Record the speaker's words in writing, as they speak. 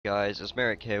guys,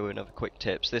 Asmiric here with another quick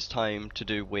tips, this time to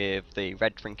do with the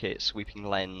Red Trinket sweeping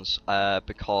lens,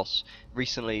 because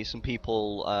recently some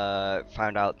people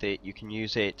found out that you can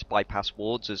use it to bypass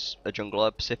wards as a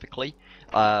jungler specifically.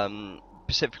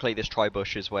 Specifically this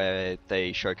tribush is where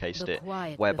they showcased it,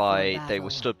 whereby they were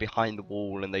stood behind the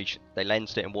wall and they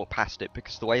lensed it and walked past it,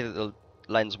 because the way that the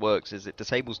lens works is it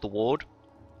disables the ward,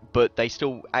 but they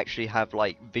still actually have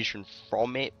like vision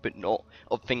from it, but not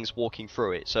of things walking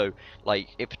through it. So like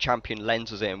if a champion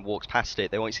lenses it and walks past it,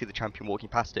 they won't see the champion walking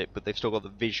past it, but they've still got the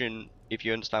vision, if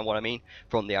you understand what I mean,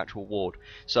 from the actual ward.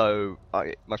 So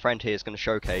my friend here is going to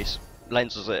showcase,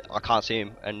 lenses it, I can't see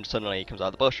him, and suddenly he comes out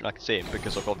of the bush and I can see him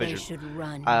because I've got vision. They should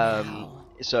run now.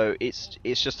 So it's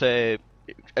just a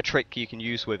trick you can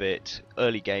use with it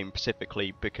early game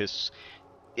specifically, because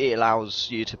it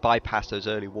allows you to bypass those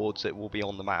early wards that will be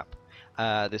on the map.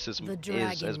 This is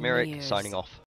Asmiric signing off.